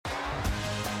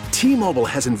T-Mobile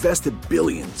has invested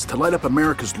billions to light up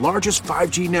America's largest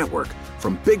 5G network,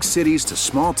 from big cities to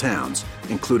small towns,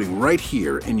 including right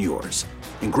here in yours.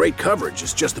 And great coverage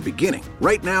is just the beginning.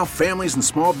 Right now, families and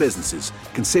small businesses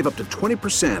can save up to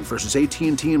 20% versus AT&T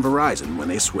and Verizon when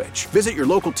they switch. Visit your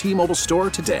local T-Mobile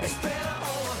store today.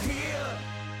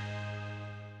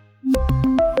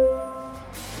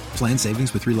 Plan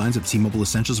savings with 3 lines of T-Mobile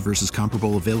Essentials versus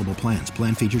comparable available plans.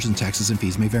 Plan features and taxes and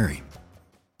fees may vary.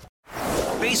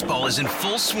 Baseball is in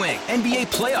full swing. NBA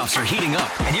playoffs are heating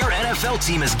up, and your NFL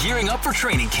team is gearing up for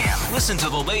training camp. Listen to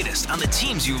the latest on the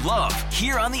teams you love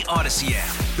here on the Odyssey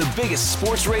app. The biggest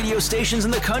sports radio stations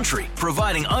in the country,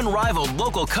 providing unrivaled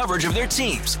local coverage of their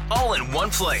teams, all in one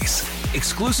place.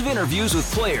 Exclusive interviews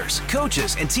with players,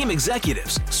 coaches, and team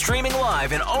executives, streaming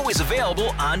live and always available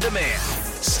on demand.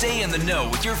 Stay in the know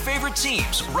with your favorite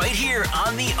teams right here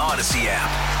on the Odyssey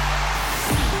app.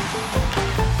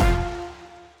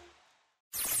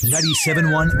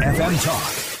 97.1 FM Talk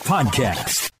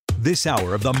Podcast. This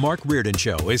hour of The Mark Reardon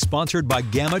Show is sponsored by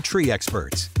Gamma Tree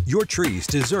Experts. Your trees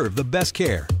deserve the best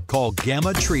care. Call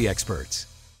Gamma Tree Experts.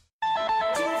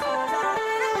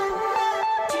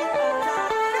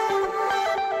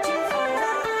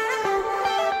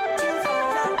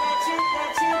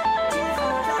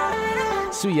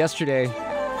 So yesterday,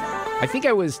 I think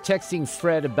I was texting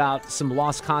Fred about some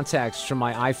lost contacts from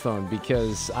my iPhone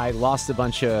because I lost a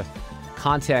bunch of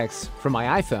contacts from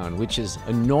my iPhone, which is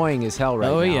annoying as hell right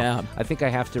now. Oh, yeah. I think I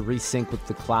have to resync with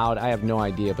the cloud. I have no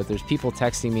idea, but there's people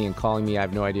texting me and calling me. I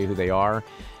have no idea who they are,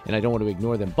 and I don't want to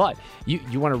ignore them. But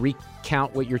you want to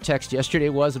recount what your text yesterday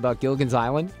was about Gilligan's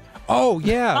Island? Oh,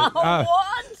 yeah.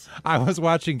 What? I was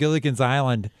watching Gilligan's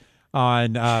Island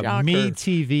on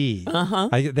MeTV. Uh-huh.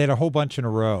 They had a whole bunch in a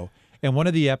row. And one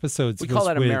of the episodes We was call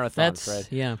that a with, marathon, Fred.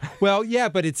 Yeah. Well, yeah,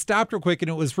 but it stopped real quick, and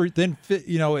it was then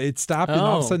it stopped, and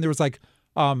all of a sudden there was like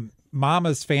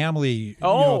Mama's Family.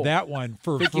 Oh. That one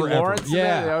for Vicki forever. Lawrence?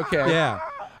 Yeah, Okay.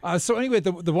 Yeah. So anyway,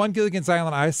 the one Gilligan's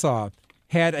Island I saw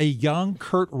had a young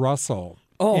Kurt Russell.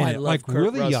 Oh, in I it, love like Kurt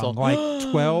really Russell. young, like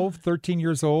 12, 13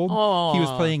 years old. Oh. He was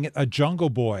playing a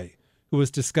jungle boy who was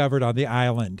discovered on the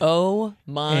island. Oh,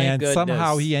 my and goodness.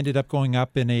 somehow he ended up going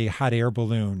up in a hot air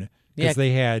balloon because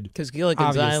they had because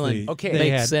Gilligan's Island Okay.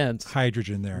 they makes had sense.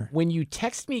 hydrogen there. When you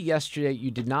text me yesterday, you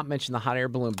did not mention the hot air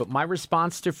balloon, but my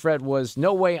response to Fred was,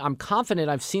 no way, I'm confident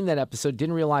I've seen that episode.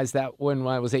 Didn't realize that when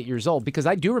I was 8 years old, because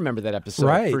I do remember that episode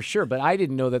Right. for sure, but I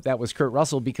didn't know that was Kurt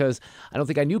Russell because I don't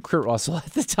think I knew Kurt Russell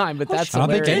at the time, but that's I don't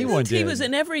think hilarious. anyone He did. was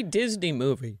in every Disney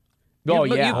movie. Oh,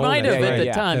 you, yeah. You might have that's at right. the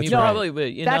Yeah, time. that's You right. probably,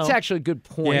 but That's actually a good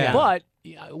point, Yeah. but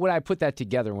would I put that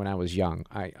together when I was young?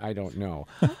 I don't know.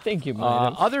 I think you might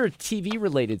have. Other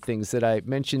TV-related things that I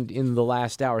mentioned in the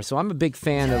last hour. So I'm a big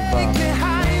fan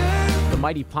of the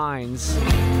Mighty Pines,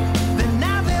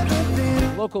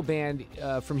 local band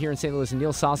from here in St. Louis. And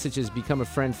Neil Sausage has become a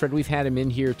friend. Fred, we've had him in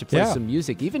here to play some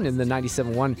music, even in the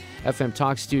 97.1 FM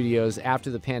Talk studios after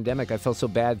the pandemic. I felt so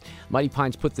bad. Mighty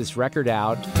Pines put this record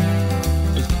out.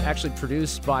 It was actually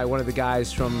produced by one of the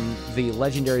guys from the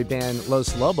legendary band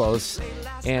Los Lobos,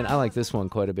 and I like this one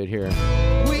quite a bit here.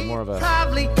 More of a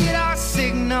probably get our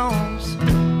signals.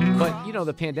 But,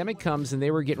 the pandemic comes, and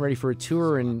they were getting ready for a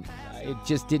tour, and it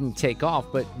just didn't take off.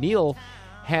 But Neil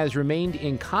has remained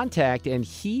in contact, and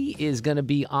he is going to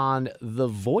be on The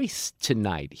Voice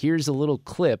tonight. Here's a little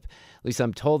clip. At least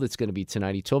I'm told it's going to be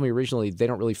tonight. He told me originally they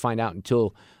don't really find out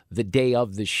until the day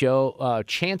of the show.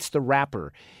 Chance the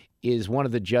Rapper is one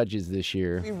of the judges this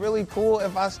year. It'd be really cool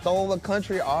if I stole the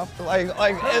country off.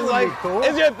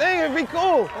 It's your thing. It'd be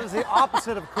cool. It's the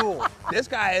opposite of cool. This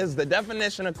guy is the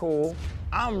definition of cool.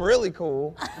 I'm really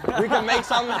cool. We can make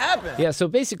something happen. Yeah, so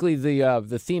basically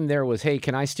the theme there was, hey,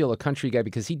 can I steal a country guy?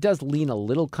 Because he does lean a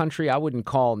little country. I wouldn't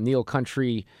call Neil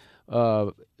country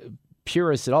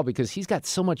purist at all because he's got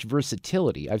so much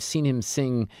versatility. I've seen him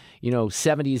sing,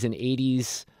 70s and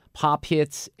 80s pop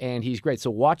hits, and he's great.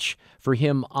 So watch for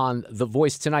him on The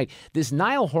Voice tonight. This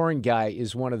Niall Horan guy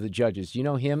is one of the judges. Do you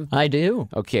know him? I do.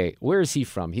 Okay, where is he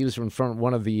from? He was from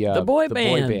one of the boy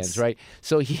bands, right?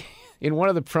 So he, in one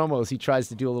of the promos, he tries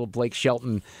to do a little Blake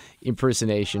Shelton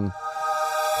impersonation.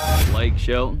 Blake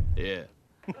Shelton? Yeah.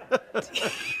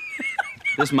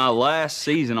 This is my last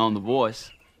season on The Voice,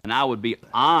 and I would be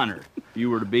honored if you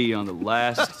were to be on the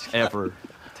last ever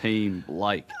Team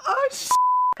Blake.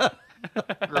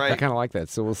 Right. I kind of like that.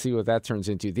 So we'll see what that turns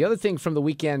into. The other thing from the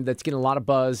weekend that's getting a lot of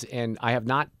buzz, and I have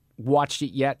not watched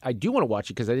it yet. I do want to watch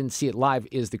it because I didn't see it live.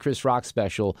 Is the Chris Rock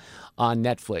special on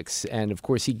Netflix, and of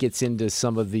course he gets into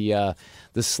some of the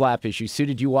slap issues. Sue,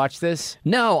 did you watch this?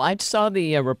 No, I saw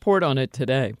the report on it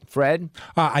today. Fred,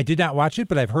 I did not watch it,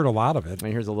 but I've heard a lot of it.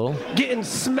 And here's a little. Getting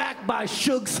smacked by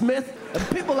Suge Smith, and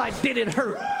people like, did it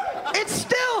hurt? It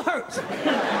still hurts.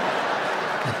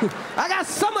 I got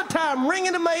summertime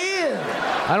ringing in my ears.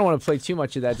 I don't want to play too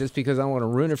much of that just because I don't want to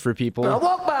ruin it for people. I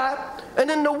walk by, and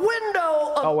in the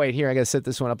window of... Oh, wait, here, I got to set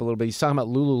this one up a little bit. He's talking about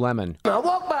Lululemon. I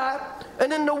walk by,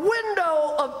 and in the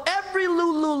window of every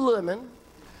Lululemon,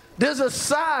 there's a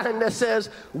sign that says,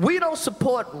 we don't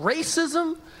support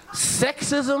racism,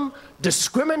 sexism,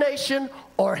 discrimination,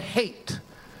 or hate.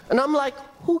 And I'm like,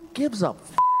 who gives a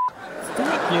f***?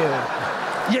 Thank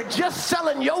you. You're just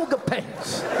selling yoga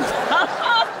pants.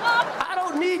 I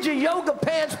don't need your yoga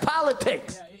pants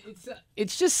politics.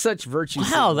 It's just such virtue.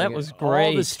 Wow, that was great.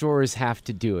 All the stores have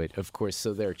to do it, of course.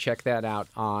 So there, check that out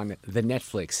on the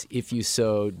Netflix if you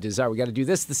so desire. We got to do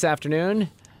this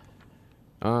afternoon.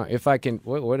 If I can,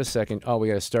 wait a second. Oh, we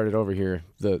got to start it over here.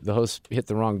 The host hit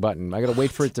the wrong button. I got to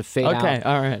wait for it to fade out. Okay,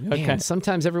 all right. Okay. Man,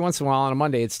 sometimes every once in a while on a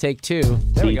Monday, it's take two.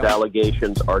 These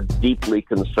allegations are deeply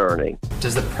concerning.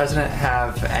 Does the president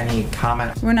have any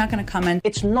comment? We're not going to comment.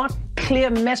 It's not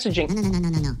clear messaging.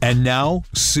 No. And now,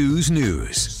 Sue's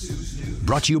News.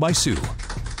 Brought to you by Sue.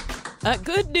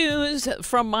 Good news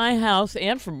from my house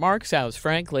and from Mark's house,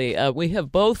 frankly. We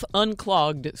have both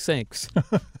unclogged sinks.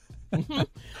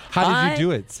 How did you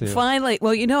do it, Sue? Finally,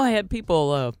 well, I had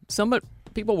people,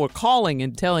 people were calling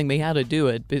and telling me how to do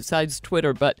it besides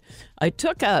Twitter, but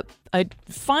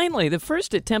finally, the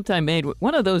first attempt I made,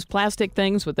 one of those plastic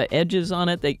things with the edges on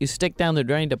it that you stick down the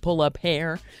drain to pull up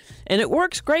hair, and it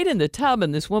works great in the tub,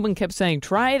 and this woman kept saying,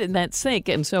 try it in that sink,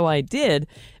 and so I did,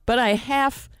 but I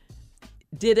half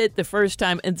did it the first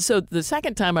time, and so the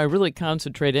second time I really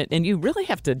concentrated, and you really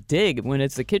have to dig when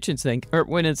it's the kitchen sink or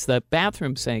when it's the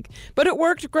bathroom sink, but it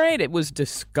worked great. It was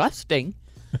disgusting,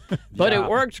 but it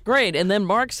worked great. And then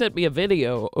Mark sent me a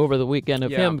video over the weekend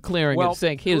of him clearing his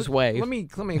sink his way. Let me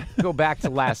go back to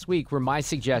last week where my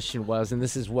suggestion was, and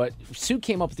this is what Sue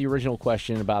came up with the original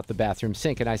question about the bathroom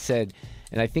sink, and I said,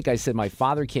 and I think I said my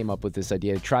father came up with this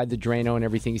idea. I tried the Drano and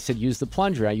everything. He said, use the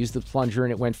plunger. I used the plunger,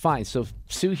 and it went fine. So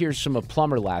Sue hears from a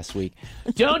plumber last week.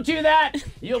 Don't do that.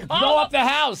 You'll blow up the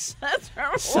house. That's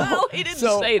well, he didn't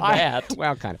say that.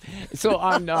 Well, kind of. So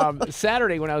on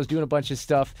Saturday when I was doing a bunch of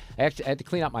stuff, I had to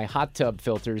clean out my hot tub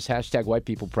filters, #white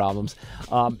people problems,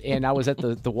 and I was at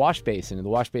the wash basin, and the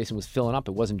wash basin was filling up.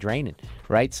 It wasn't draining,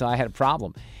 right? So I had a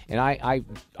problem. And I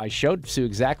showed Sue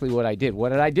exactly what I did. What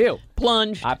did I do?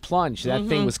 Plunge. I plunged. That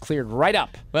thing was cleared right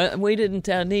up. But we didn't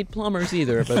need plumbers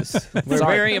either of us. We're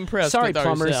very impressed with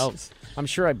plumbers. Ourselves. I'm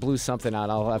sure I blew something out.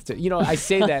 I'll have to, I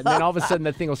say that, and then all of a sudden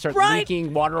the thing will start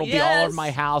leaking. Water will be all over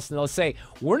my house, and they'll say,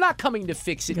 we're not coming to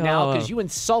fix it now because you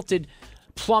insulted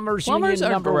plumbers union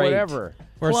number whatever.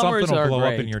 Or plumbers something will blow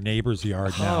great. up in your neighbor's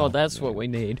yard now. Oh, that's what we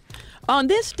need. On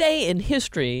this day in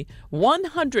history,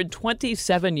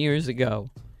 127 years ago,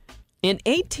 in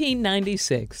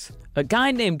 1896, a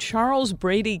guy named Charles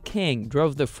Brady King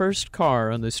drove the first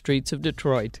car on the streets of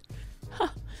Detroit.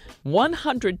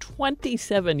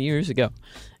 127 years ago.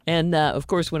 And, of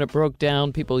course, when it broke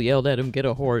down, people yelled at him, get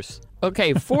a horse.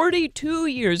 Okay, 42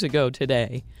 years ago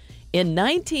today, in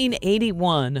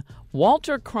 1981,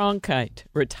 Walter Cronkite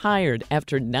retired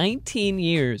after 19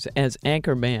 years as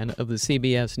anchorman of the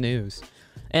CBS News.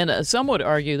 And some would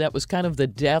argue that was kind of the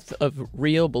death of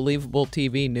real, believable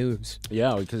TV news.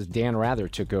 Yeah, because Dan Rather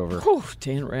took over.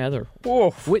 Dan Rather.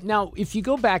 Now, if you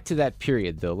go back to that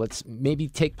period, though, let's maybe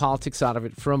take politics out of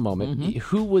it for a moment. Mm-hmm.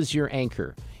 Who was your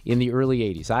anchor in the early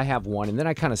 80s? I have one, and then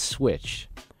I kind of switched.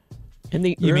 In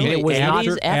the early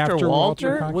 80s after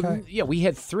Walter? Well, yeah, we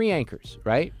had three anchors,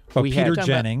 right? Well, Peter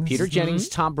Jennings. Peter Jennings,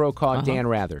 Tom Brokaw, Dan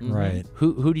Rather. Mm-hmm. Right.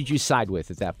 Who did you side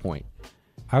with at that point?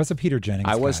 I was a Peter Jennings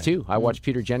guy. I was too. I watched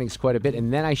Peter Jennings quite a bit,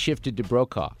 and then I shifted to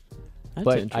Brokaw. That's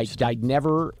but I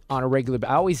never on a regular.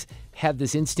 I always had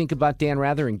this instinct about Dan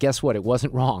Rather, and guess what? It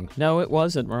wasn't wrong. No, it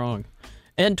wasn't wrong.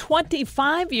 And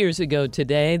 25 years ago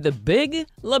today, The Big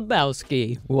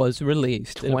Lebowski was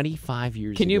released. 25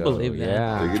 years ago. Can you believe that?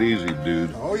 Yeah. Take it easy,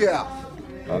 dude. Oh, yeah.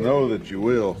 I know that you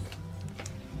will.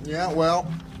 Yeah, well,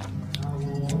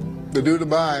 the dude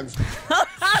abides.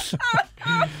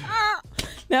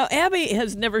 Now, Abby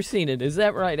has never seen it. Is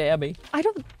that right, Abby? I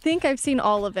don't think I've seen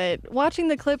all of it. Watching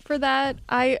the clip for that,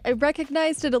 I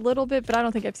recognized it a little bit, but I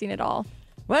don't think I've seen it all.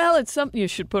 Well, it's something you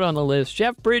should put on the list.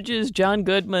 Jeff Bridges, John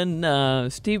Goodman,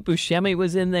 Steve Buscemi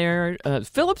was in there.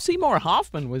 Philip Seymour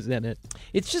Hoffman was in it.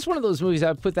 It's just one of those movies,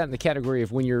 I would put that in the category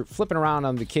of when you're flipping around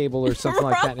on the cable or something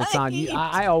like that and it's on.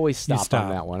 I always stop on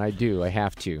that one. I do. I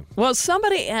have to. Well,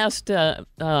 somebody asked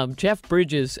Jeff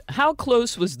Bridges, how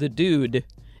close was the dude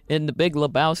in The Big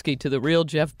Lebowski to the real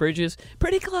Jeff Bridges?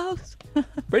 Pretty close.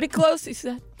 Pretty close, he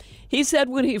said. He said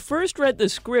when he first read the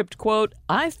script, quote,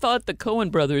 I thought the Coen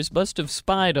brothers must have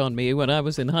spied on me when I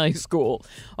was in high school.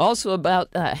 Also, about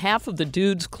half of the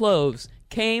dude's clothes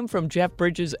came from Jeff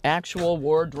Bridges' actual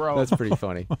wardrobe. That's pretty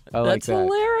funny. I like that. That's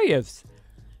hilarious.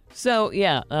 So,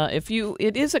 yeah,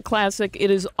 it is a classic. It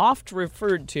is oft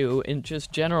referred to in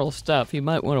just general stuff. You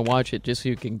might want to watch it just so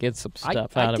you can get some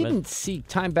stuff out of it. I didn't see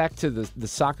time back to the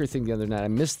soccer thing the other night. I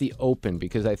missed the Open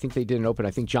because I think they did an Open.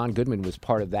 I think John Goodman was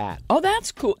part of that. Oh,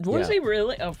 that's cool. Was he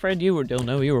really? Oh, Fred, you were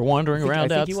wandering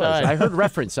around I think outside. He was. I heard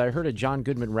reference. I heard a John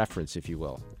Goodman reference, if you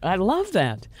will. I love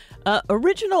that.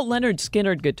 Original Leonard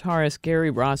Skinner guitarist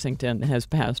Gary Rossington has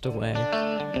passed away.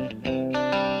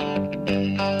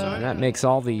 That makes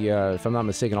all the, if I'm not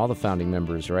mistaken, all the founding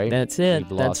members, right? That's it.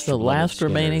 That's the last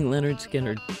remaining Leonard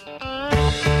Skinner.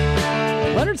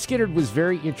 Leonard Skinner was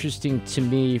very interesting to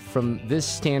me from this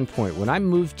standpoint. When I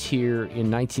moved here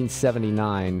in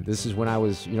 1979, this is when I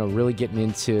was, really getting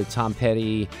into Tom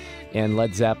Petty and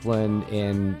Led Zeppelin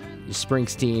and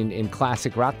Springsteen and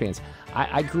classic rock bands.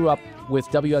 I grew up with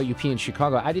WLUP in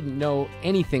Chicago. I didn't know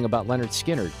anything about Leonard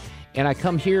Skinner. And I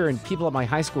come here, and people at my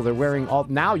high school, they're wearing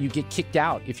now you get kicked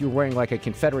out if you're wearing like a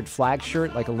Confederate flag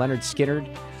shirt, like a Leonard Skinner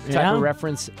type of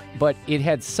reference. But it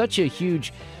had such a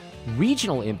huge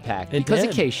regional impact because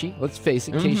of Casey. Let's face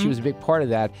it, Casey was a big part of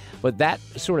that. But that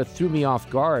sort of threw me off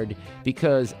guard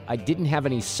because I didn't have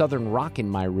any Southern rock in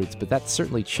my roots. But that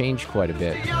certainly changed quite a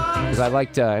bit because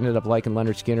I ended up liking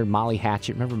Leonard Skinner, Molly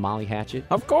Hatchet. Remember Molly Hatchet?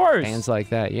 Of course. Bands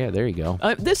like that. Yeah, there you go.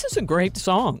 This is a great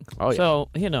song. Oh, yeah. So,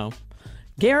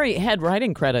 Gary had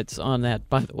writing credits on that,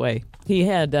 by the way. He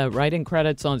had writing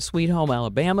credits on Sweet Home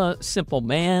Alabama, Simple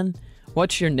Man,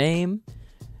 What's Your Name?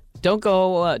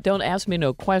 Don't ask me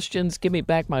no questions, give me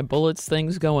back my bullets,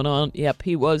 things going on. Yep,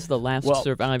 he was the last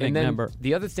surviving member.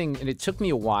 The other thing, and it took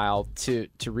me a while to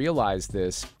realize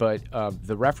this, but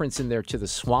the reference in there to the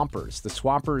Swampers. The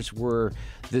Swampers were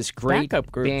this great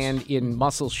band in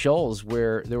Muscle Shoals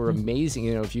where they were amazing.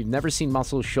 If you've never seen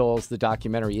Muscle Shoals, the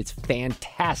documentary, it's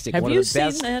fantastic. Have One you of the seen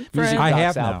best that, music Fred?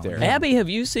 docs out there. Abby, have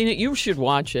you seen it? You should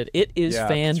watch it. It is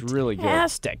fantastic. It's really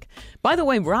good. By the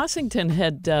way, Rossington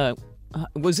had...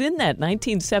 was in that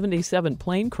 1977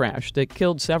 plane crash that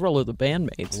killed several of the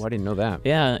bandmates. Oh, I didn't know that.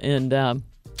 Yeah, and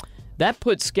that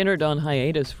put Skinner on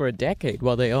hiatus for a decade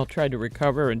while they all tried to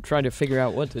recover and try to figure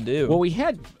out what to do. Well, we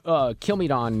had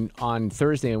Killmeat on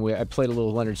Thursday, and I played a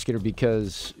little Leonard Skinner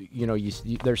because,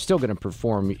 they're still going to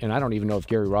perform, and I don't even know if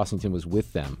Gary Rossington was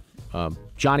with them.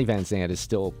 Johnny Van Zandt is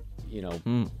still,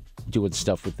 doing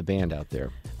stuff with the band out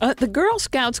there. The Girl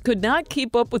Scouts could not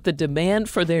keep up with the demand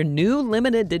for their new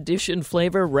limited edition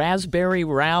flavor, Raspberry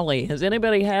Rally. Has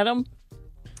anybody had them?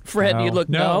 Fred, you look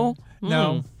no.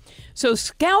 So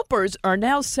scalpers are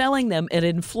now selling them at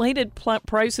inflated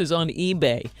prices on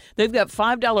eBay. They've got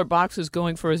 $5 boxes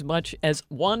going for as much as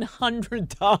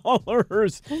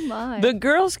 $100. Oh, my. The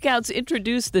Girl Scouts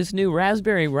introduced this new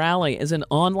Raspberry Rally as an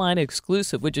online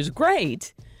exclusive, which is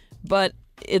great, but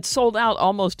it sold out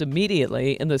almost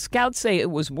immediately, and the Scouts say it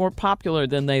was more popular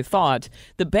than they thought.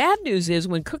 The bad news is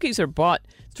when cookies are bought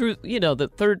through,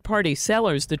 the third-party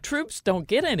sellers, the troops don't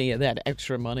get any of that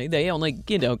extra money. They only,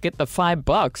 get the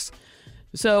 $5.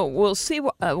 So we'll see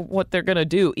what they're going to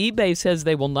do. eBay says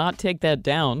they will not take that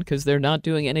down because they're not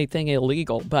doing anything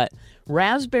illegal. But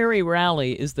Raspberry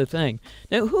Rally is the thing.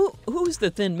 Now, who's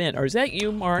the Thin Mint? Or is that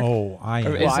you, Mark? Oh, I am.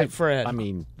 Or is it Fred? I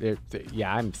mean,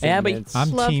 I'm Thin Abby? Mints.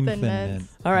 I'm Love Team Thin Thin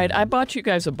Mints. Mint. All right, I bought you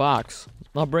guys a box.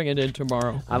 I'll bring it in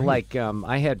tomorrow. I like.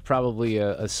 I had probably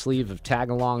a sleeve of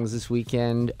tag-alongs this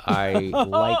weekend. I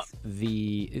like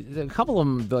a couple of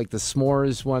them, like the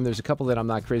s'mores one. There's a couple that I'm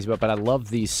not crazy about, but I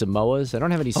love the Samoas. I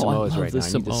don't have any Samoas right now. I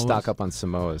need to stock up on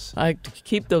Samoas. I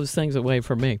keep those things away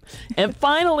from me. And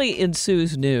finally, in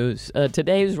Sue's news,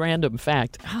 today's random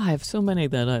fact. I have so many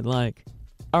that I like.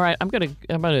 All right, I'm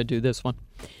gonna do this one.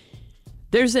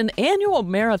 There's an annual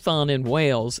marathon in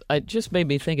Wales. It just made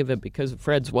me think of it because of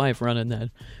Fred's wife running that,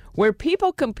 where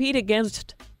people compete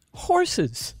against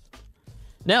horses.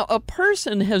 Now, a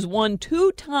person has won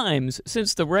 2 times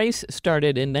since the race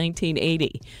started in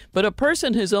 1980, but a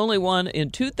person has only won in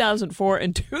 2004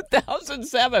 and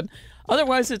 2007.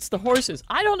 Otherwise, it's the horses.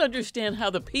 I don't understand how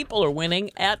the people are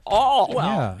winning at all.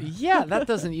 Well, yeah, that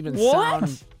doesn't even What?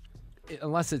 sound...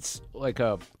 unless it's like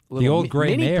a The little old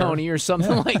gray mini mare. pony or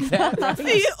something like that. Right?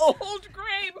 The old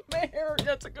gray mare.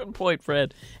 That's a good point,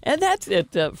 Fred. And that's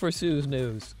it for Sue's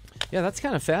News. Yeah, that's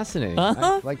kind of fascinating.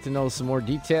 I'd like to know some more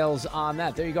details on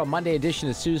that. There you go. Monday edition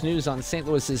of Sue's News on St.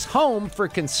 Louis's home for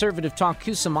conservative talk.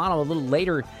 Cusimano a little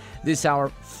later this hour.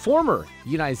 Former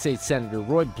United States Senator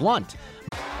Roy Blunt.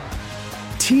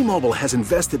 T-Mobile has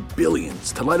invested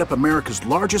billions to light up America's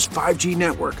largest 5G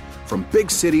network, from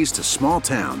big cities to small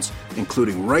towns,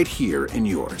 including right here in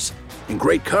yours. And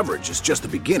great coverage is just the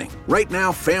beginning. Right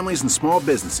now, families and small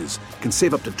businesses can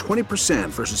save up to 20%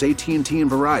 versus AT&T and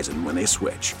Verizon when they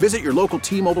switch. Visit your local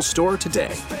T-Mobile store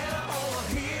today.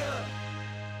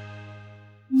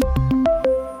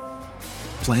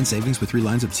 Plan savings with 3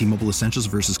 lines of T-Mobile Essentials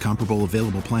versus comparable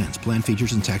available plans. Plan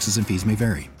features and taxes and fees may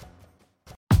vary.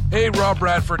 Hey, Rob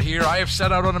Bradford here. I have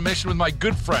set out on a mission with my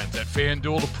good friends at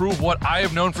FanDuel to prove what I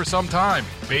have known for some time.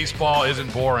 Baseball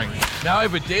isn't boring. Now I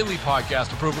have a daily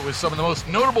podcast to prove it with some of the most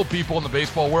notable people in the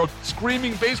baseball world,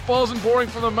 screaming baseball isn't boring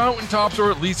from the mountaintops,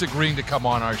 or at least agreeing to come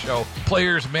on our show.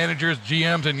 Players, managers,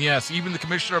 GMs, and yes, even the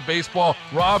commissioner of baseball,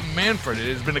 Rob Manfred.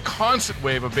 It has been a constant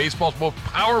wave of baseball's most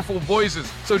powerful voices.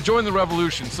 So join the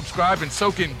revolution. Subscribe and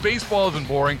soak in Baseball Isn't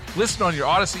Boring. Listen on your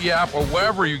Odyssey app or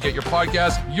wherever you get your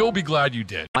podcasts. You'll be glad you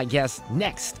did. My guest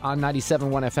next on 97.1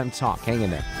 FM Talk. Hang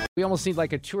in there. We almost need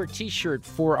like a tour t-shirt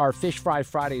for our Fish Fry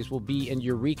Fridays. We'll be in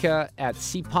Eureka at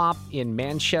C-Pop in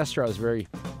Manchester. I was very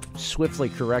swiftly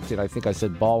corrected. I think I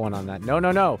said Baldwin on that.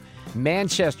 No.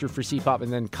 Manchester for C-Pop,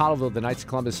 and then Cottleville, the Knights of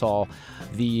Columbus Hall,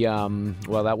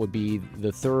 that would be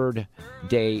the third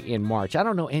day in March. I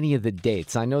don't know any of the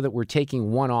dates. I know that we're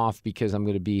taking one off because I'm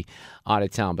going to be out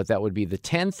of town, but that would be the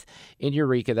 10th in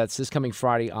Eureka. That's this coming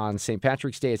Friday on St.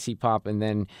 Patrick's Day at C-Pop, and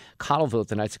then Cottleville at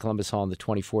the Knights of Columbus Hall on the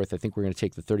 24th. I think we're going to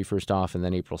take the 31st off, and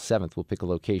then April 7th we'll pick a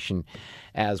location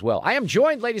as well. I am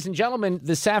joined, ladies and gentlemen,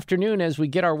 this afternoon as we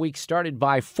get our week started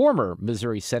by former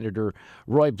Missouri Senator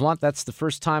Roy Blunt. That's the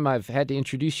first time I've had to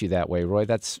introduce you that way, Roy.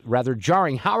 That's rather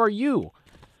jarring. How are you?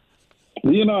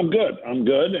 I'm good.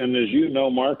 And as you know,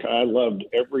 Mark, I loved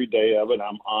every day of it.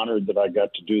 I'm honored that I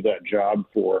got to do that job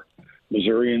for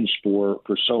Missourians for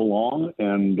so long,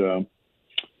 and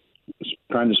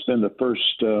trying to spend the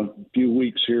first few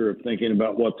weeks here of thinking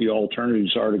about what the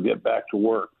alternatives are to get back to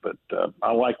work. But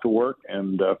I like to work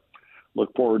and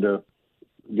look forward to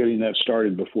getting that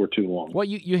started before too long. Well,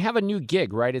 you have a new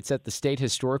gig, right? It's at the State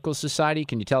Historical Society.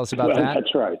 Can you tell us about that?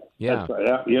 That's right. Yeah. That's right.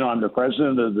 I'm the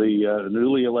president of the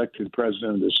newly elected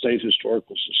president of the State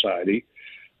Historical Society.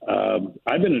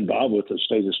 I've been involved with the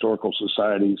State Historical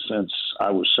Society since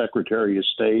I was Secretary of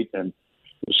State, and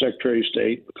the Secretary of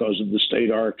State because of the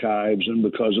state archives and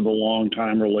because of a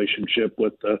long-time relationship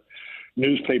with the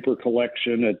newspaper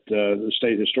collection at the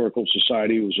State Historical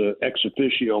Society. Was an ex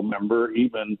officio member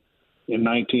even in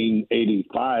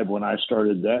 1985 when I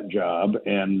started that job.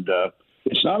 And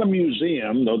it's not a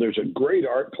museum, though there's a great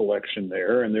art collection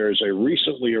there, and there is a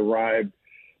recently arrived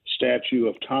statue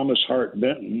of Thomas Hart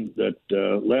Benton that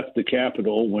left the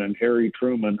Capitol when Harry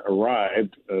Truman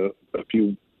arrived a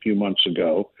few months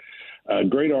ago.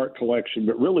 Great art collection,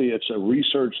 but really it's a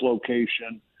research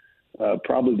location,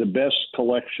 probably the best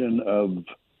collection of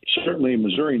certainly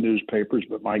Missouri newspapers,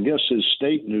 but my guess is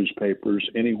state newspapers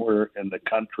anywhere in the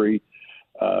country.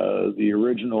 The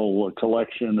original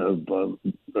collection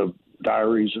of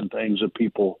diaries and things of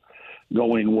people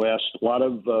going west. A lot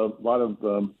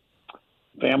of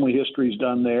family history is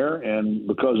done there, and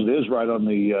because it is right on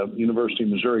the University of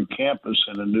Missouri campus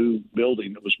in a new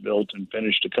building that was built and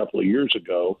finished a couple of years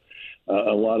ago,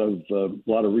 a lot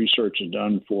of research is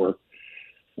done for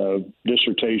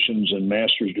dissertations and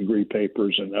master's degree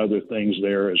papers and other things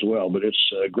there as well. But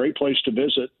it's a great place to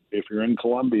visit. If you're in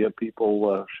Columbia,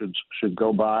 people should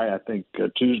go by, I think,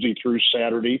 Tuesday through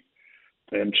Saturday,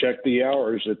 and check the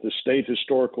hours at the State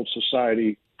Historical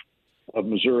Society of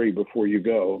Missouri before you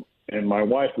go. And my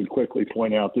wife would quickly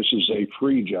point out this is a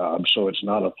free job, so it's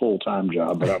not a full-time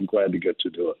job, but I'm glad to get to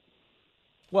do it.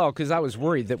 Well, because I was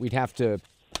worried that we'd have to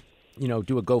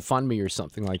do a GoFundMe or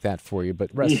something like that for you.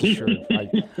 But rest assured,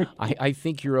 I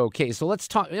think you're okay. So let's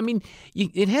talk. I mean,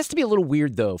 it has to be a little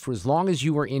weird, though, for as long as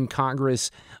you were in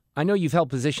Congress. I know you've held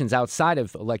positions outside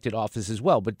of elected office as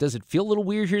well, but does it feel a little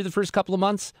weird here the first couple of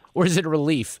months, or is it a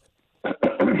relief?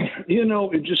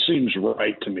 It just seems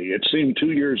right to me. It seemed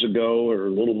 2 years ago or a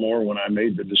little more when I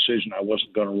made the decision I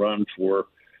wasn't going to run for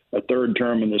a third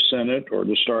term in the Senate or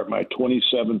to start my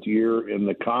 27th year in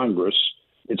the Congress.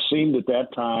 It seemed at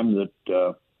that time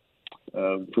that,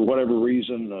 for whatever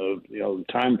reason,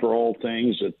 time for all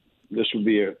things, that this would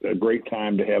be a great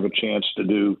time to have a chance to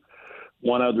do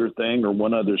one other thing or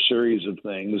one other series of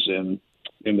things. And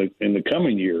in the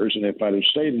coming years. And if I'd have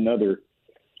stayed another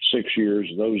 6 years,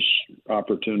 those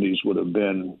opportunities would have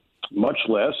been much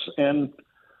less. And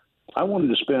I wanted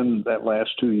to spend that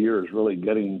last 2 years really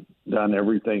getting done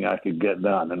everything I could get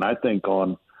done. And I think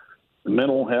on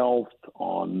mental health,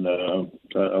 on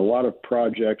a lot of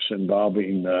projects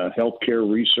involving healthcare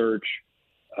research,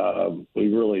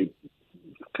 we really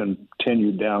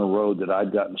continued down a road that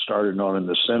I'd gotten started on in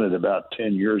the Senate about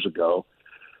 10 years ago.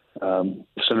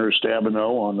 Senator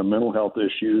Stabenow on the mental health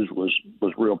issues was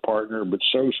real partner, but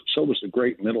so was the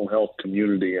great mental health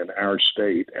community in our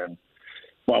state. And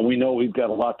while we know we've got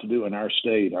a lot to do in our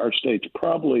state's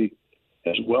probably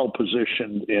as well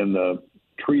positioned in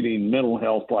treating mental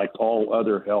health like all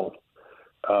other health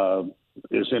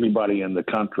as anybody in the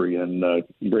country. And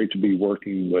great to be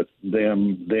working with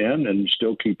them then and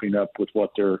still keeping up with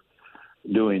what they're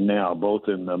doing now, both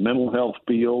in the mental health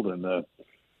field and the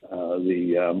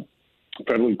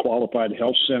federally qualified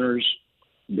health centers.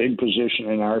 Big position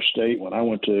in our state. When I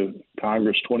went to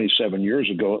Congress 27 years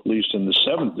ago, at least in the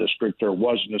 7th District, there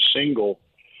wasn't a single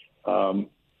federally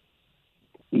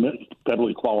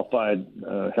qualified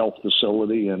health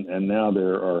facility, and now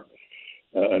there are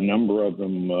a number of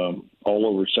them all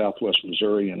over Southwest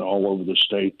Missouri and all over the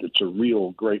state. It's a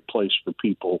real great place for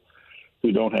people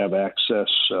who don't have access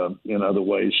in other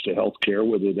ways to health care,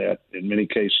 whether that in many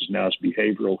cases now is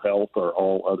behavioral health or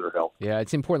all other health. Yeah,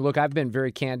 it's important. Look, I've been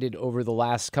very candid over the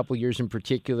last couple of years in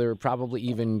particular, probably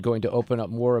even going to open up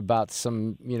more about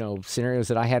some, scenarios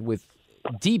that I had with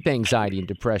deep anxiety and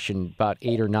depression about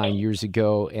 8 or 9 years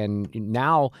ago. And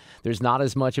now there's not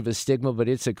as much of a stigma, but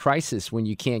it's a crisis when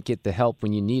you can't get the help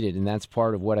when you need it. And that's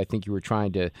part of what I think you were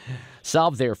trying to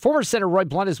solve there. Former Senator Roy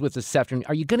Blunt is with us this afternoon.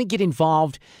 Are you going to get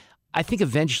involved? I think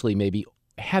eventually maybe.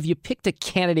 Have you picked a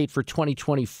candidate for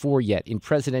 2024 yet in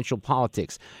presidential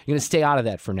politics? You're going to stay out of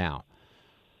that for now.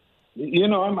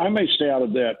 I may stay out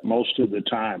of that most of the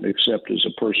time, except as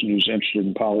a person who's interested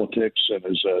in politics and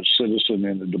as a citizen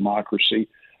in a democracy.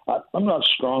 I'm not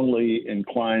strongly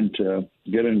inclined to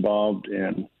get involved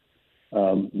in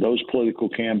those political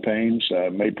campaigns.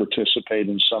 May participate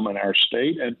in some in our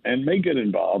state and may get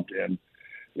involved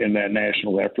in that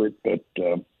national effort. But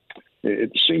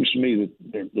it seems to me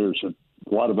that there's a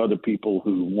lot of other people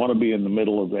who want to be in the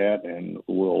middle of that and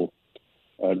will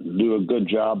do a good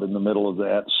job in the middle of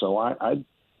that. So I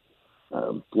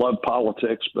love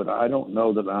politics, but I don't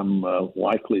know that I'm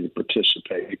likely to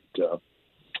participate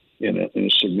in a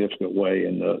significant way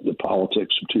in the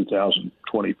politics of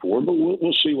 2024. But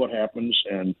we'll see what happens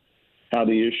and how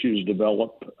the issues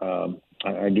develop.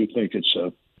 I do think it's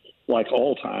like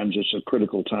all times, it's a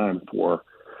critical time for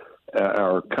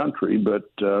our country. But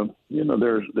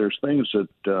there's things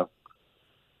that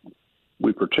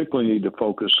we particularly need to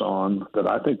focus on that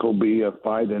I think will be a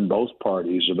fight in both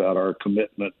parties about our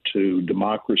commitment to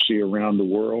democracy around the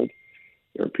world.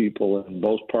 There are people in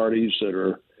both parties that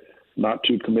are not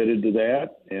too committed to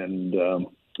that, and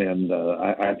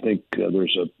I think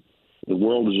the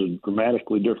world is a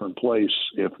dramatically different place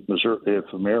if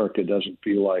America doesn't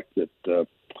feel like that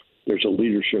there's a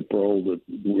leadership role that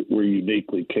we're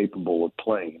uniquely capable of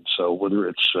playing. So whether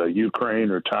it's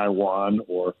Ukraine or Taiwan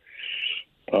or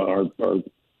our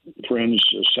friends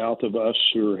south of us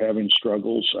who are having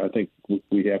struggles, I think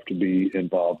we have to be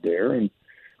involved there. And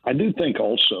I do think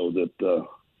also that the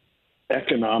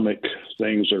economic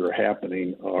things that are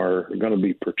happening are going to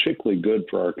be particularly good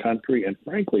for our country and,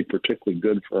 frankly, particularly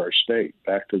good for our state.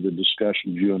 Back to the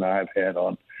discussions you and I have had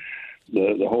on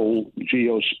the whole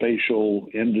geospatial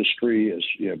industry as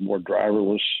you have more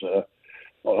driverless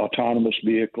autonomous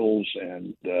vehicles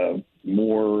and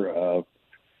more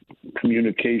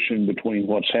communication between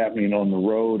what's happening on the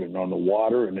road and on the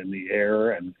water and in the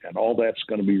air, and all that's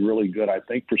going to be really good, I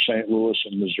think, for St. Louis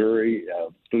and Missouri.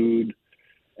 Food,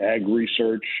 ag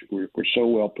research, we're so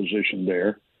well positioned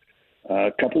there.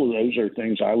 A couple of those are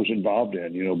things I was involved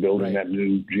in, building that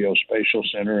new geospatial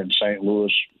center in St.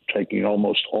 Louis, taking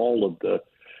almost all of the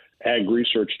ag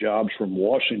research jobs from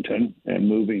Washington and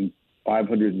moving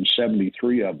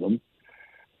 573 of them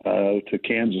to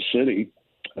Kansas City.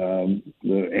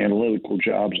 The analytical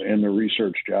jobs and the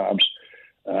research jobs.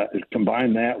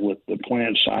 Combine that with the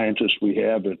plant scientists we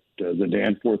have at the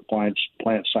Danforth Plant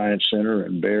Science Center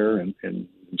in Bear and in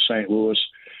St. Louis.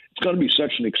 It's going to be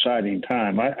such an exciting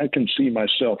time. I can see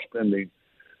myself spending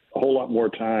a whole lot more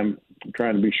time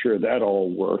trying to be sure that all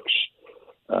works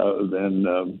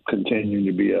than continuing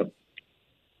to be a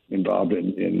involved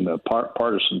in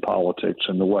partisan politics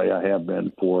in the way I have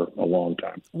been for a long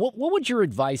time. What would your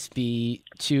advice be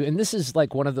to, and this is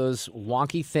like one of those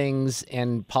wonky things,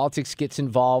 and politics gets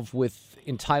involved with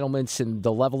entitlements and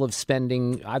the level of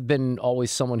spending. I've been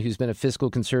always someone who's been a fiscal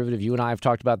conservative. You and I have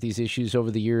talked about these issues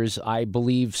over the years. I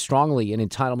believe strongly in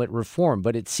entitlement reform,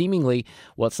 but it's seemingly,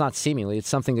 well, it's not seemingly, it's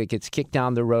something that gets kicked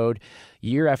down the road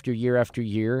year after year after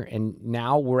year. And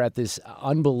now we're at this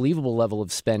unbelievable level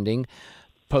of spending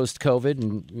post-COVID,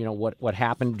 and you know what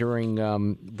happened during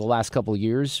the last couple of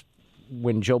years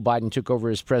when Joe Biden took over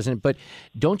as president. But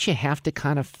don't you have to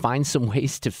kind of find some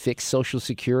ways to fix Social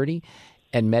Security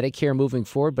and Medicare moving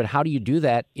forward? But how do you do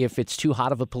that if it's too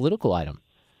hot of a political item?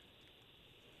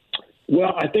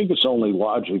 Well, I think it's only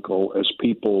logical as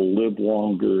people live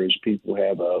longer, as people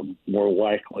have a more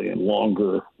likely and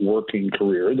longer working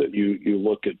career, that you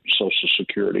look at Social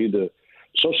Security. The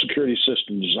Social Security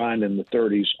system designed in the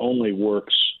 30s only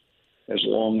works as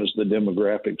long as the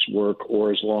demographics work,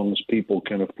 or as long as people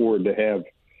can afford to have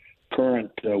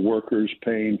current workers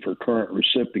paying for current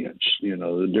recipients. You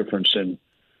know, the difference in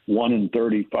 1 in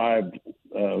 35,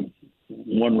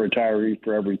 one retiree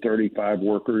for every 35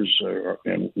 workers,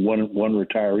 and one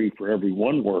retiree for every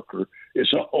one worker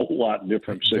is a whole lot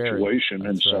different situation.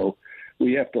 And so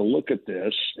we have to look at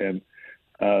this, and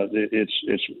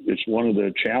it's one of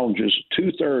the challenges.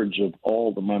 2/3 of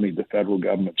all the money the federal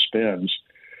government spends,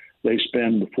 they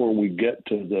spend before we get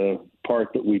to the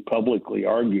part that we publicly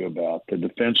argue about. The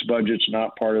defense budget's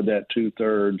not part of that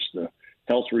 2/3. The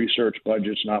health research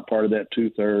budget's not part of that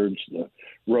 2/3. The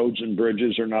roads and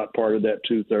bridges are not part of that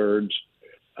 2/3.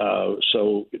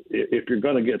 So if you're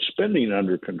going to get spending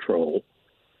under control,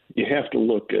 you have to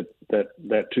look at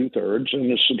that 2/3,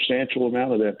 and a substantial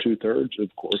amount of that 2/3,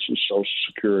 of course, is Social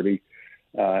Security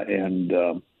and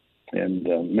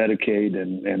Medicaid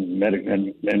and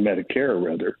Medicare,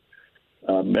 rather.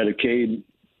 Medicaid,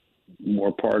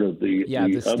 more part of the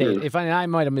state. Other. If I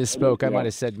might have misspoke, I might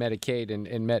have said Medicaid and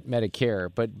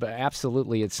Medicare, but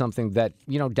absolutely, it's something that,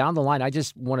 you know, down the line, I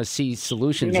just want to see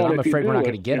solutions, and I'm afraid we're not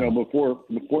going to get them. Before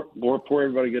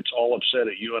everybody gets all upset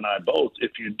at you and I both,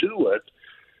 if you do it,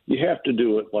 you have to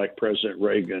do it like President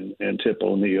Reagan and Tip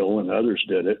O'Neill and others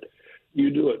did it. You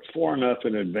do it far enough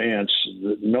in advance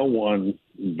that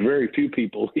very few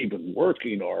people even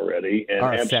working already, and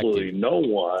absolutely no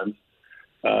one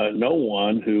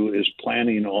who is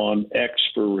planning on X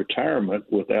for retirement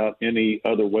without any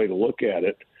other way to look at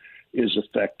it is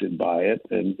affected by it.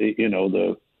 And, you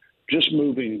know, just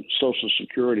moving Social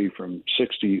Security from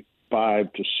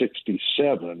 65 to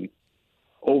 67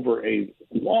 over a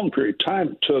long period of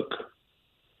time took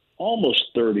almost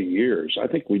 30 years. I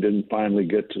think we didn't finally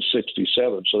get to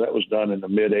 67. So that was done in the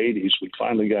mid-'80s. We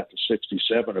finally got to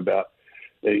 67 about,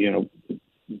 around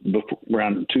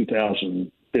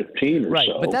 2015 or right,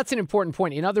 so. But that's an important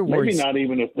point. In other words, maybe not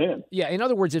even if then. Yeah, in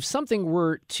other words, if something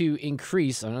were to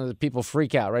increase, I know that people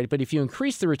freak out, right? But if you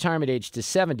increase the retirement age to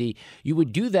 70, you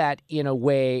would do that in a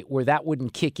way where that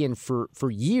wouldn't kick in for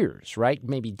years, right?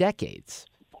 Maybe decades.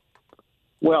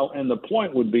 Well, and the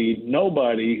point would be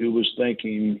nobody who was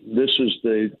thinking this is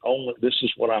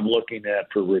what I'm looking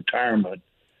at for retirement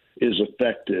is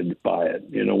affected by it.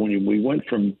 You know, when we went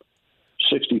from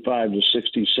 65 to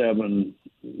 67,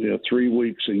 3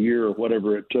 weeks a year or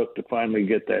whatever it took to finally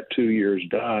get that 2 years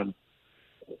done,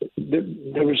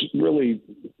 there was really,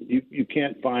 you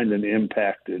can't find an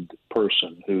impacted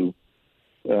person who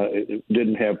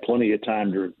didn't have plenty of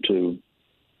time to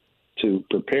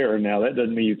prepare. Now, that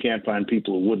doesn't mean you can't find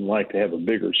people who wouldn't like to have a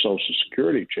bigger Social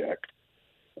Security check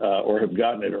or have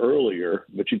gotten it earlier,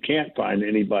 but you can't find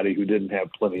anybody who didn't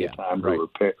have plenty of time to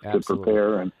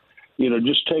prepare. And,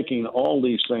 just taking all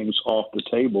these things off the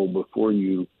table before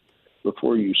you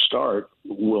start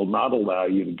will not allow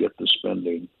you to get the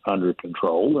spending under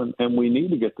control. And we need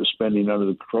to get the spending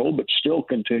under control, but still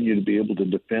continue to be able to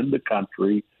defend the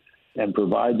country and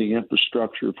provide the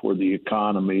infrastructure for the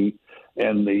economy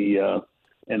and the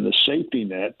safety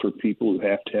net for people who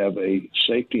have to have a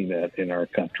safety net in our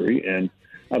country. And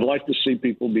I'd like to see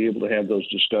people be able to have those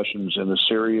discussions in a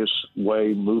serious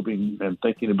way, moving and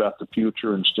thinking about the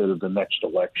future instead of the next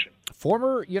election.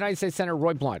 Former United States Senator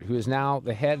Roy Blunt, who is now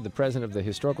the president of the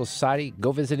Historical Society.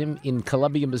 Go visit him in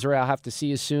Columbia, Missouri. I'll have to see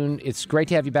you soon. It's great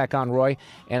to have you back on, Roy,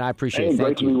 and I appreciate it.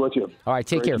 Great to be with you. All right,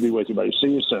 take care. Great to be with you, buddy. See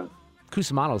you soon.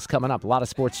 Cusimano is coming up. A lot of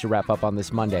sports to wrap up on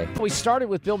this Monday. We started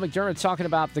with Bill McDermott talking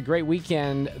about the great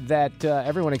weekend that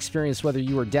everyone experienced, whether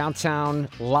you were downtown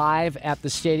live at the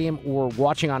stadium or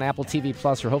watching on Apple TV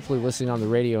Plus or hopefully listening on the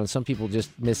radio. And some people just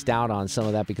missed out on some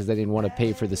of that because they didn't want to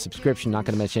pay for the subscription. Not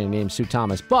going to mention any names, Sue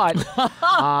Thomas. But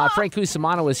Frank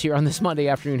Cusimano is here on this Monday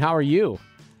afternoon. How are you?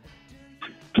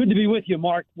 Good to be with you,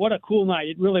 Mark. What a cool night.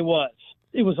 It really was.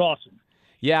 It was awesome.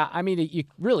 Yeah, I mean, you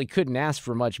really couldn't ask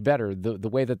for much better. The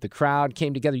way that the crowd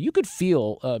came together, you could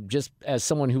feel, just as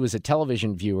someone who was a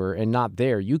television viewer and not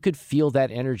there, you could feel that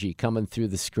energy coming through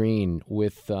the screen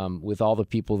with all the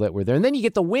people that were there. And then you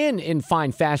get the win in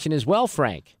fine fashion as well,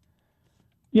 Frank.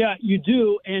 Yeah, you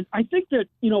do. And I think that,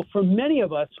 for many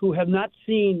of us who have not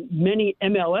seen many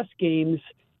MLS games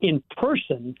in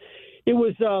person, it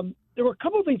was there were a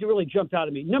couple of things that really jumped out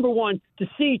at me. Number one, to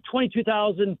see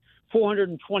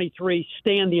 22,423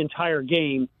 stand the entire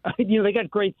game. They got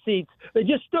great seats. They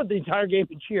just stood the entire game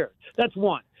and cheered. That's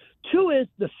one. Two is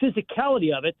the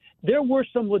physicality of it. There were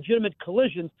some legitimate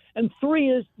collisions. And three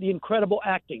is the incredible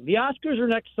acting. The Oscars are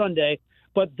next Sunday,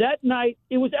 but that night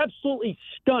it was absolutely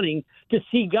stunning to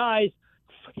see guys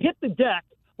hit the deck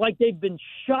like they've been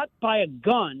shot by a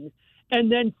gun,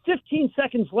 and then 15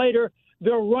 seconds later,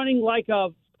 they're running like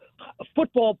a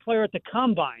football player at the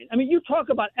combine. I mean, you talk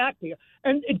about acting,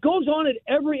 and it goes on at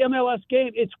every MLS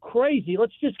game. It's crazy.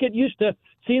 Let's just get used to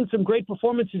seeing some great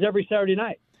performances every Saturday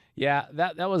night. Yeah,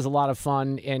 that was a lot of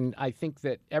fun, and I think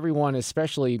that everyone,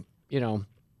 especially,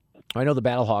 I know the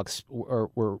Battlehawks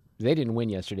were they didn't win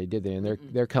yesterday, did they? And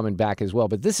they're coming back as well.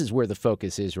 But this is where the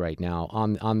focus is right now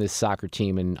on this soccer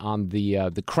team and on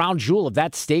the crown jewel of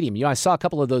that stadium. I saw a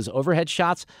couple of those overhead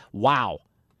shots. Wow.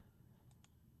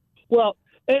 Well,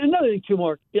 and another thing, too,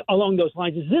 Mark, along those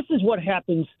lines, is this is what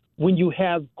happens when you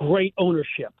have great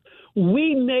ownership.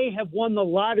 We may have won the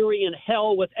lottery in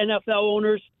hell with NFL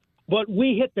owners, but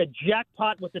we hit the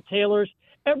jackpot with the Taylors.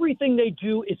 Everything they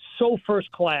do is so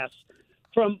first class.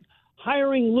 From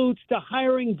hiring Lutz to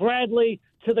hiring Bradley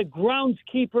to the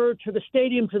groundskeeper to the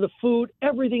stadium to the food,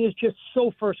 everything is just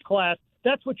so first class.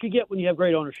 That's what you get when you have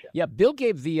great ownership. Yeah, Bill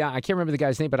gave the, I can't remember the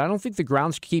guy's name, but I don't think the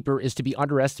groundskeeper is to be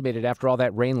underestimated after all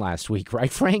that rain last week,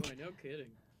 right, Frank? No kidding.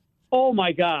 Oh,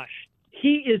 my gosh.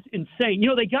 He is insane.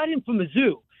 They got him from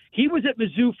Mizzou. He was at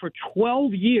Mizzou for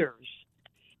 12 years,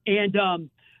 and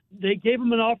they gave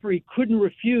him an offer he couldn't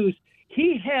refuse.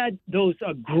 He had those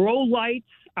grow lights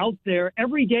out there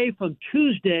every day from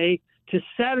Tuesday to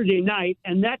Saturday night,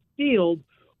 and that field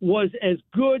was as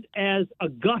good as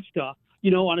Augusta,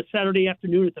 on a Saturday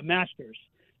afternoon at the Masters.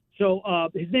 So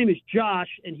his name is Josh,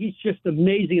 and he's just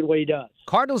amazing at what he does.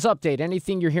 Cardinals update,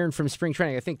 anything you're hearing from spring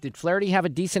training? I think, did Flaherty have a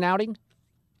decent outing?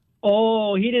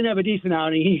 Oh, he didn't have a decent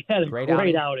outing. He had a great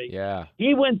outing. Yeah.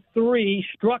 He went 3,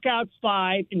 struck out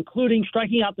 5, including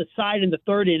striking out the side in the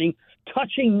third inning,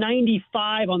 touching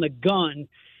 95 on the gun.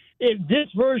 If this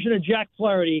version of Jack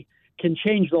Flaherty can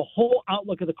change the whole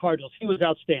outlook of the Cardinals, he was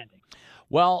outstanding.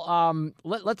 Well,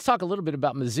 let's talk a little bit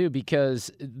about Mizzou because,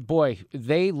 boy,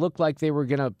 they looked like they were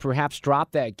going to perhaps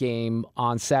drop that game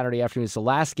on Saturday afternoon. It's the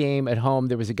last game at home.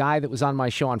 There was a guy that was on my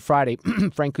show on Friday,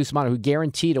 Frank Cusimano, who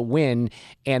guaranteed a win,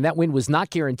 and that win was not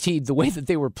guaranteed the way that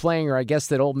they were playing, or I guess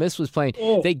that Ole Miss was playing.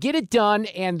 Oh. They get it done,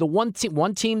 and the one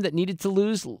team that needed to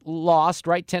lose lost,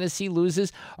 right? Tennessee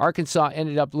loses. Arkansas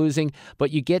ended up losing,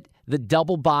 but you get the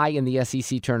double bye in the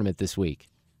SEC tournament this week.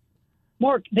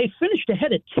 Mark, they finished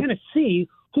ahead of Tennessee,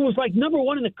 who was like number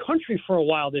 1 in the country for a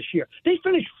while this year. They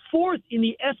finished 4th in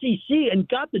the SEC and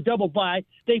got the double bye.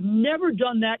 They've never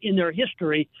done that in their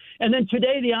history. And then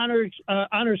today the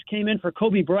honors came in for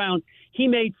Kobe Brown. He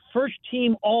made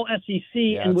first-team All-SEC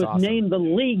and was named the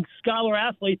league scholar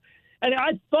athlete. And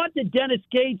I thought that Dennis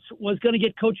Gates was going to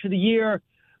get Coach of the Year,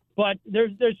 but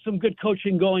there's some good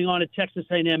coaching going on at Texas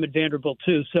A&M and Vanderbilt,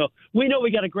 too. So we know we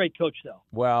got a great coach, though.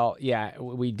 Well, yeah,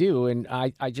 we do. And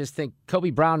I just think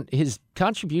Kobe Brown, his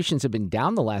contributions have been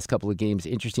down the last couple of games,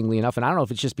 interestingly enough. And I don't know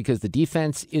if it's just because the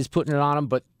defense is putting it on him,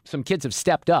 but some kids have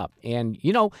stepped up. And,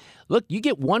 look, you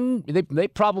get one, they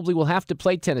probably will have to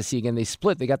play Tennessee again. They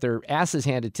split. They got their asses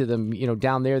handed to them,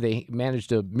 down there. They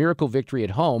managed a miracle victory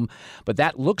at home. But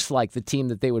that looks like the team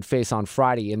that they would face on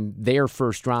Friday in their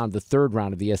first round, the third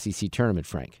round of the SEC tournament,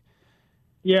 Frank.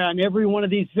 Yeah, and every one of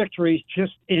these victories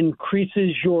just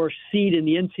increases your seed in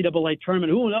the NCAA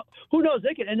tournament. Who knows?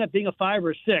 They could end up being a 5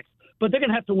 or 6. But they're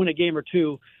going to have to win a game or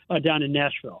two down in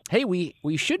Nashville. Hey,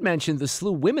 we should mention the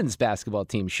SLU women's basketball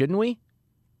team, shouldn't we?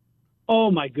 Oh,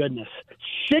 my goodness.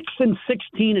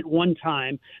 6-16 at one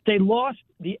time. They lost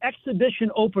the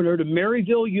exhibition opener to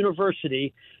Maryville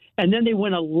University, and then they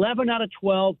went 11 out of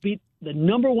 12, beat the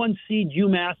number 1 seed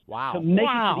UMass to make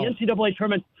it to the NCAA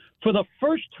tournament for the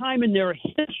first time in their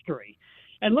history.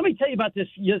 And let me tell you about this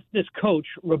coach,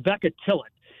 Rebecca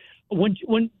Tillett.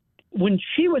 When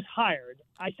she was hired,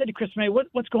 I said to Chris May,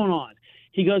 what's going on?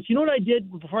 He goes, you know what I did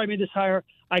before I made this hire?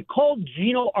 I called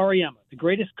Gino Auriemma, the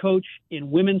greatest coach in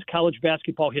women's college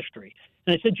basketball history.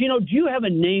 And I said, Gino, do you have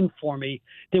a name for me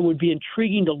that would be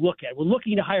intriguing to look at? We're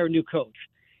looking to hire a new coach.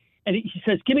 And he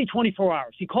says, give me 24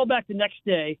 hours. He called back the next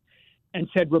day and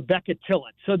said Rebecca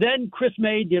Tillett. So then Chris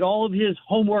May did all of his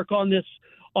homework on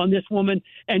this woman.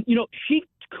 And, she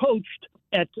coached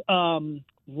at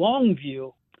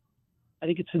Longview. I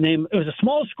think it's the name. It was a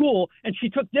small school, and she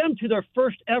took them to their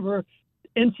first ever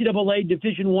NCAA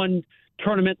Division I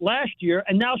tournament last year,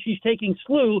 and now she's taking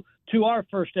SLU to our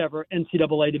first ever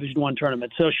NCAA Division I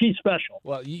tournament. So she's special.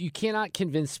 Well, you cannot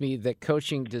convince me that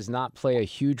coaching does not play a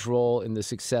huge role in the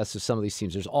success of some of these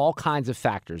teams. There's all kinds of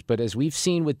factors, but as we've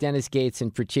seen with Dennis Gates in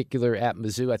particular at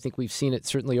Mizzou, I think we've seen it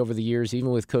certainly over the years, even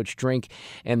with Coach Drink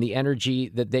and the energy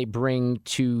that they bring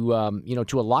to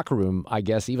to a locker room, I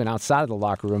guess, even outside of the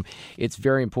locker room. It's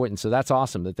very important. So that's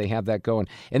awesome that they have that going.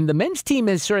 And the men's team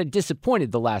has sort of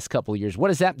disappointed the last couple of years.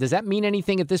 What is that? Does that mean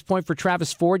anything at this point for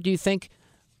Travis Ford, do you think?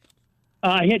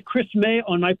 I had Chris May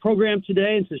on my program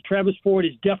today and says Travis Ford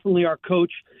is definitely our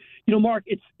coach. Mark,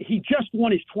 he just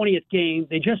won his 20th game.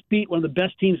 They just beat one of the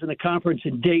best teams in the conference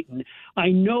in Dayton. I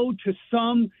know to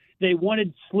some they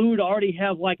wanted SLU to already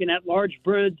have like an at-large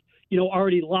bid,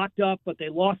 already locked up, but they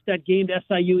lost that game to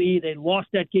SIUE. They lost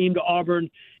that game to Auburn,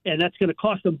 and that's going to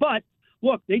cost them. But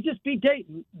look, they just beat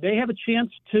Dayton. They have a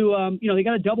chance to, they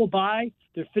got a double bye.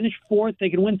 They're finished fourth. They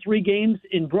can win 3 games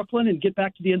in Brooklyn and get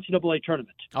back to the NCAA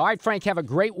tournament. All right, Frank, have a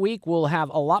great week. We'll have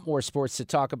a lot more sports to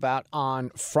talk about on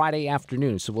Friday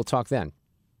afternoon, so we'll talk then.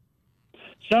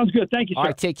 Sounds good. Thank you, sir. All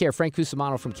right, take care. Frank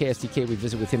Cusimano from KSDK. We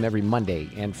visit with him every Monday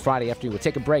and Friday afternoon. We'll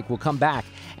take a break. We'll come back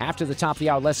after the top of the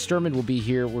hour. Les Sturman will be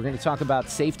here. We're going to talk about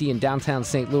safety in downtown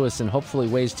St. Louis and hopefully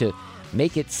ways to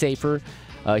make it safer.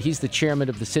 He's the chairman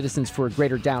of the Citizens for a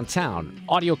Greater Downtown.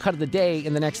 Audio cut of the day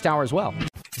in the next hour as well.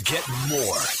 Get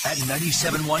more at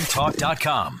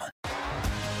 971talk.com.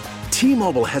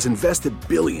 T-Mobile has invested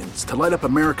billions to light up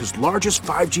America's largest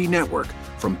 5G network,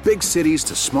 from big cities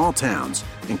to small towns,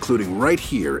 including right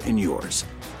here in yours.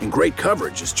 And great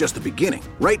coverage is just the beginning.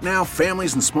 Right now,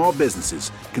 families and small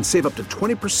businesses can save up to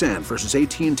 20% versus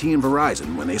AT&T and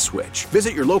Verizon when they switch.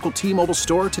 Visit your local T-Mobile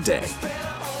store today.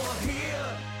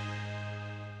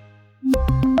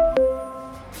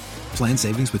 Plan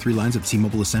savings with 3 lines of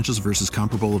T-Mobile Essentials versus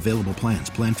comparable available plans.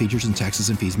 Plan features and taxes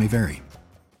and fees may vary.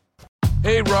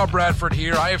 Hey, Rob Bradford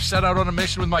here. I have set out on a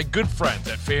mission with my good friends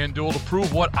at FanDuel to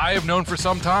prove what I have known for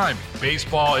some time.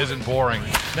 Baseball isn't boring.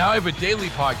 Now I have a daily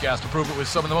podcast to prove it with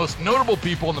some of the most notable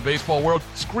people in the baseball world,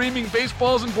 screaming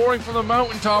baseball isn't boring from the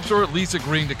mountaintops, or at least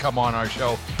agreeing to come on our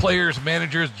show. Players,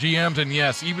 managers, GMs, and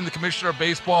yes, even the commissioner of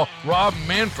baseball, Rob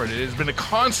Manfred. It has been a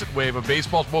constant wave of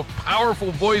baseball's most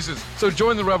powerful voices. So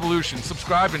join the revolution.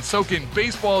 Subscribe and soak in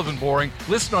Baseball Isn't Boring.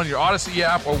 Listen on your Odyssey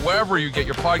app or wherever you get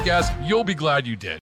your podcasts. You'll be glad you did.